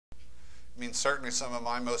I mean, certainly some of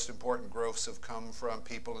my most important growths have come from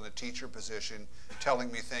people in a teacher position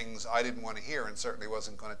telling me things I didn't want to hear and certainly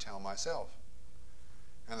wasn't going to tell myself.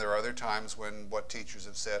 And there are other times when what teachers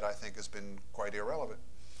have said I think has been quite irrelevant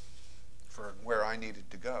for where I needed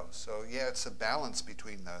to go. So yeah, it's a balance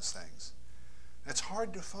between those things. And it's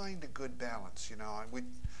hard to find a good balance, you know.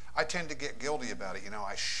 I tend to get guilty about it. You know,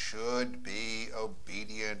 I should be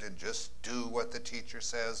obedient and just do what the teacher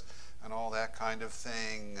says and all that kind of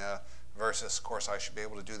thing, versus, of course, I should be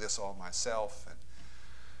able to do this all myself. And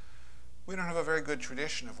we don't have a very good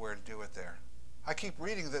tradition of where to do it there. I keep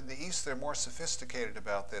reading that in the East they're more sophisticated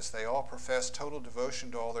about this. They all profess total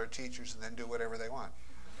devotion to all their teachers and then do whatever they want.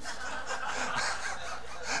 Yeah.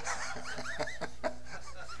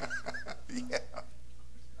 Do you have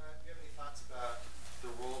any thoughts about the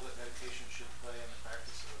role that meditation should play in the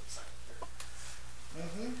practice of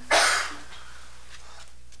psychotherapy?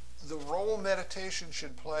 The role meditation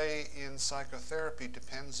should play in psychotherapy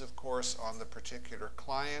depends, of course, on the particular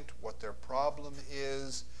client, what their problem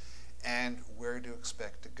is, and where to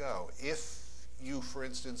expect to go. If you, for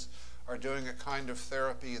instance, are doing a kind of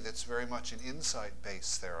therapy that's very much an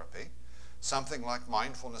insight-based therapy, something like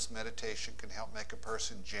mindfulness meditation can help make a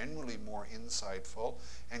person generally more insightful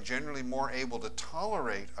and generally more able to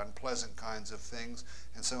tolerate unpleasant kinds of things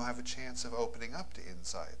and so have a chance of opening up to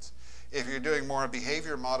insights. If you're doing more a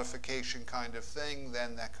behavior modification kind of thing,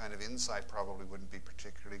 then that kind of insight probably wouldn't be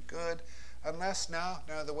particularly good. Unless now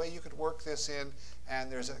the way you could work this in,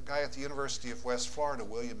 and there's a guy at the University of West Florida,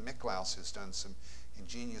 William Miklaus, who's done some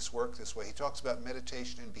ingenious work this way. He talks about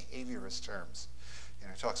meditation in behaviorist terms. You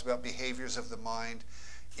know, he talks about behaviors of the mind.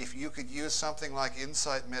 If you could use something like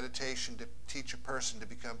insight meditation to teach a person to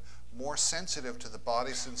become more sensitive to the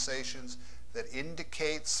body sensations that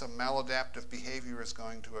indicate some maladaptive behavior is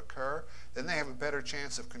going to occur, then they have a better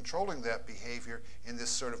chance of controlling that behavior in this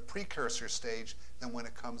sort of precursor stage than when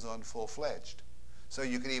it comes on full-fledged. So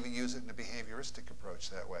you could even use it in a behavioristic approach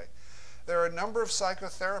that way. There are a number of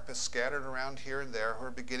psychotherapists scattered around here and there who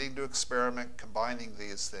are beginning to experiment combining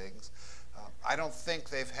these things. I don't think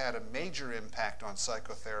they've had a major impact on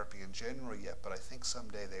psychotherapy in general yet, but I think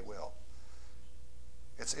someday they will.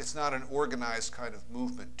 It's not an organized kind of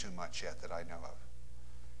movement too much yet that I know of.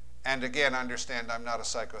 And again, understand I'm not a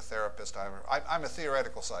psychotherapist. I'm a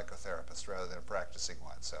theoretical psychotherapist rather than a practicing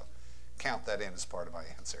one, so count that in as part of my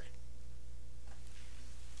answer.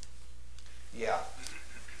 Yeah.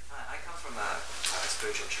 I come from a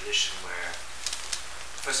spiritual tradition where,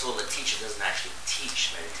 first of all, the teacher doesn't actually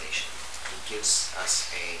teach meditation. He gives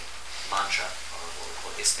us a mantra, or what we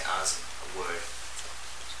call isti'az, a word,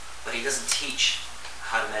 but he doesn't teach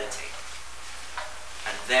how to meditate.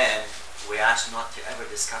 And then we're asked not to ever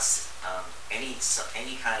discuss any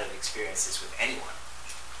kind of experiences with anyone.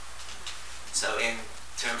 So in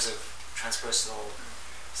terms of transpersonal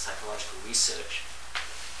psychological research,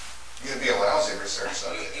 you'd be a lousy research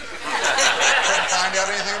subject. Couldn't find out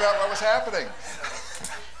anything about what was happening.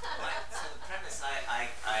 So the premise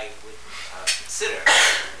I would consider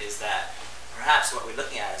is that perhaps what we're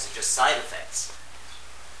looking at is just side effects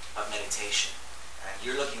of meditation. And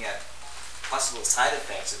you're looking at possible side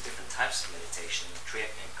effects of different types of meditation and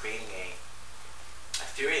creating a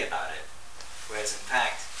theory about it, whereas in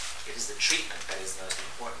fact it is the treatment that is the most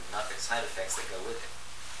important, not the side effects that go with it.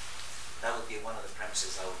 That would be one of the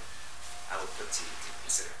premises I would put to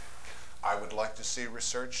consider. I would like to see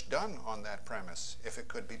research done on that premise, if it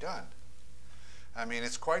could be done. I mean,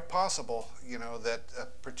 it's quite possible, you know, that a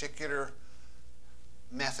particular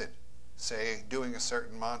method, say doing a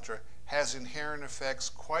certain mantra, has inherent effects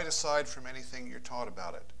quite aside from anything you're taught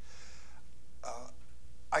about it.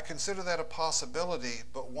 I consider that a possibility,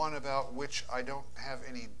 but one about which I don't have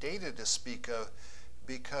any data to speak of,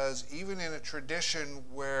 because even in a tradition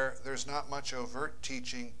where there's not much overt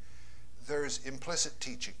teaching, there's implicit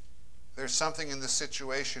teaching. There's something in the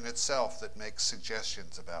situation itself that makes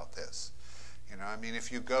suggestions about this. You know, I mean, if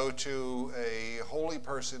you go to a holy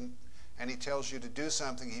person and he tells you to do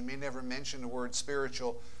something, he may never mention the word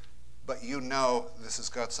spiritual, but you know this has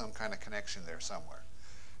got some kind of connection there somewhere.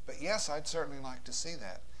 But yes, I'd certainly like to see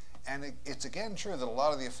that. And it's again true that a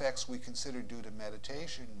lot of the effects we consider due to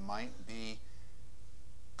meditation might be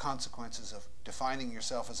consequences of defining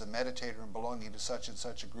yourself as a meditator and belonging to such and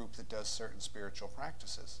such a group that does certain spiritual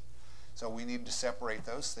practices. So we need to separate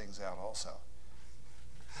those things out also.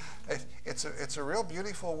 It's a real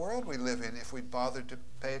beautiful world we live in if we bothered to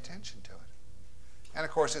pay attention to it. And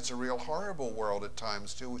of course, it's a real horrible world at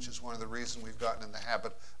times too, which is one of the reasons we've gotten in the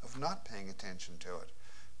habit of not paying attention to it.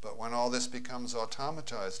 But when all this becomes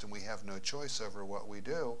automatized and we have no choice over what we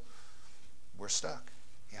do, we're stuck.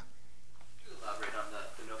 Yeah. Could you elaborate on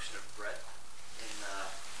the notion of breath?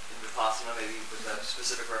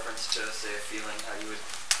 specific reference to, say, a feeling, how you would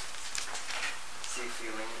see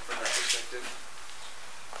feeling from that perspective?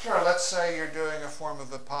 Sure, let's say you're doing a form of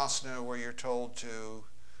Vipassana where you're told to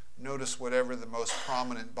notice whatever the most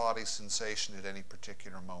prominent body sensation at any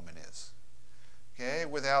particular moment is. Okay,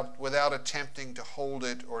 without attempting to hold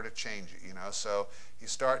it or to change it, you know. So you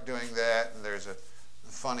start doing that, and there's a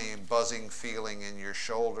funny buzzing feeling in your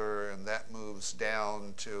shoulder, and that moves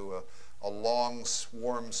down to a long,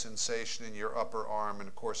 warm sensation in your upper arm, and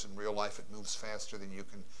of course in real life it moves faster than you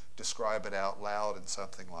can describe it out loud and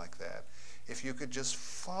something like that. If you could just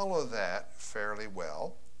follow that fairly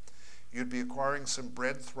well, you'd be acquiring some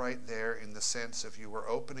breadth right there in the sense of you were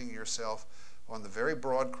opening yourself on the very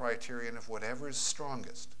broad criterion of whatever is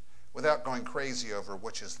strongest, without going crazy over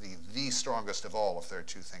which is the strongest of all if there are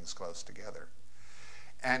two things close together.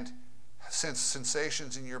 And since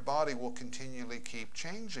sensations in your body will continually keep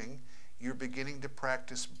changing, you're beginning to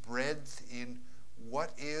practice breadth in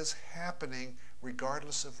what is happening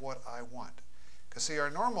regardless of what I want. Because see,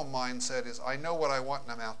 our normal mindset is I know what I want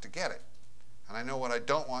and I'm out to get it. And I know what I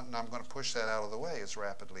don't want and I'm going to push that out of the way as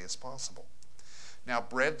rapidly as possible. Now,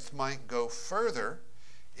 breadth might go further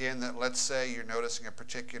in that, let's say you're noticing a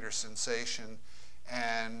particular sensation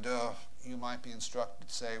and you might be instructed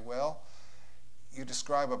to say, well, you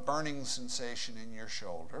describe a burning sensation in your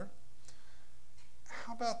shoulder.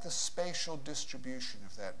 How about the spatial distribution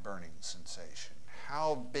of that burning sensation?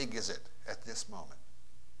 How big is it at this moment?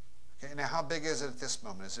 Okay, now how big is it at this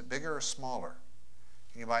moment? Is it bigger or smaller?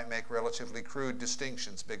 You might make relatively crude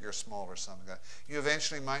distinctions, big or small or something like that. You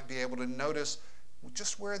eventually might be able to notice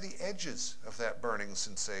just where the edges of that burning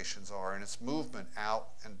sensations are and its movement out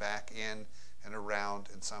and back in and around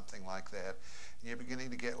and something like that. And you're beginning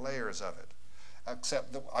to get layers of it.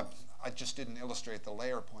 Except that I just didn't illustrate the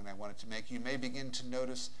layer point I wanted to make. You may begin to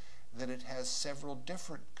notice that it has several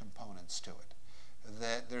different components to it.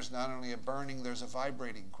 That there's not only a burning, there's a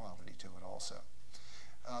vibrating quality to it also.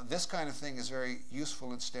 This kind of thing is very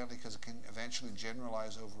useful, incidentally, because it can eventually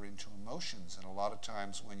generalize over into emotions. And a lot of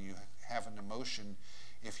times when you have an emotion,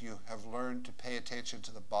 if you have learned to pay attention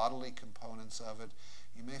to the bodily components of it,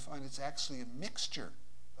 you may find it's actually a mixture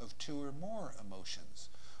of two or more emotions.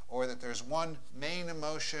 Or that there's one main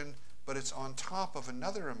emotion, but it's on top of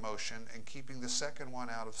another emotion and keeping the second one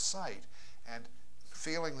out of sight. And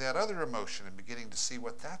feeling that other emotion and beginning to see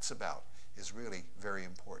what that's about is really very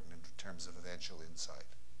important in terms of eventual insight.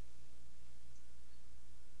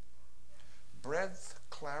 Breadth,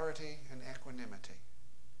 clarity, and equanimity.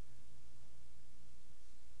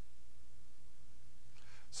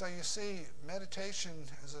 So you see, meditation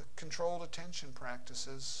as a controlled attention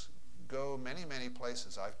practices go many, many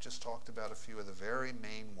places. I've just talked about a few of the very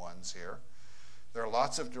main ones here. There are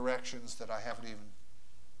lots of directions that I haven't even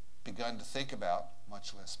begun to think about,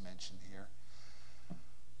 much less mentioned here.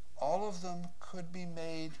 All of them could be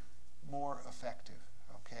made more effective.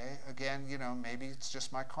 Okay? Again, you know, maybe it's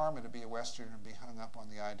just my karma to be a Westerner and be hung up on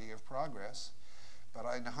the idea of progress. But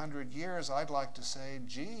in 100 years, I'd like to say,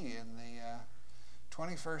 gee, in the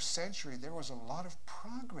 21st century, there was a lot of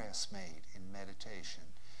progress made in meditation.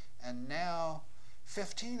 And now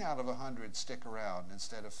 15 out of 100 stick around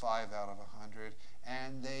instead of 5 out of 100,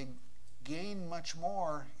 and they gain much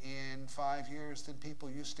more in 5 years than people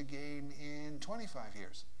used to gain in 25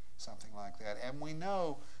 years, something like that. And we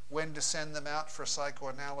know when to send them out for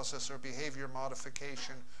psychoanalysis or behavior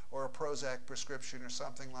modification or a Prozac prescription or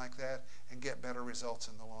something like that and get better results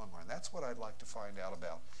in the long run. That's what I'd like to find out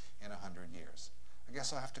about in 100 years. I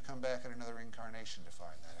guess I'll have to come back at another incarnation to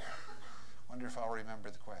find that out. Wonder if I'll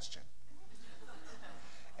remember the question.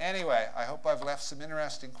 Anyway, I hope I've left some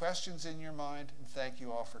interesting questions in your mind, and thank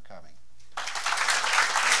you all for coming.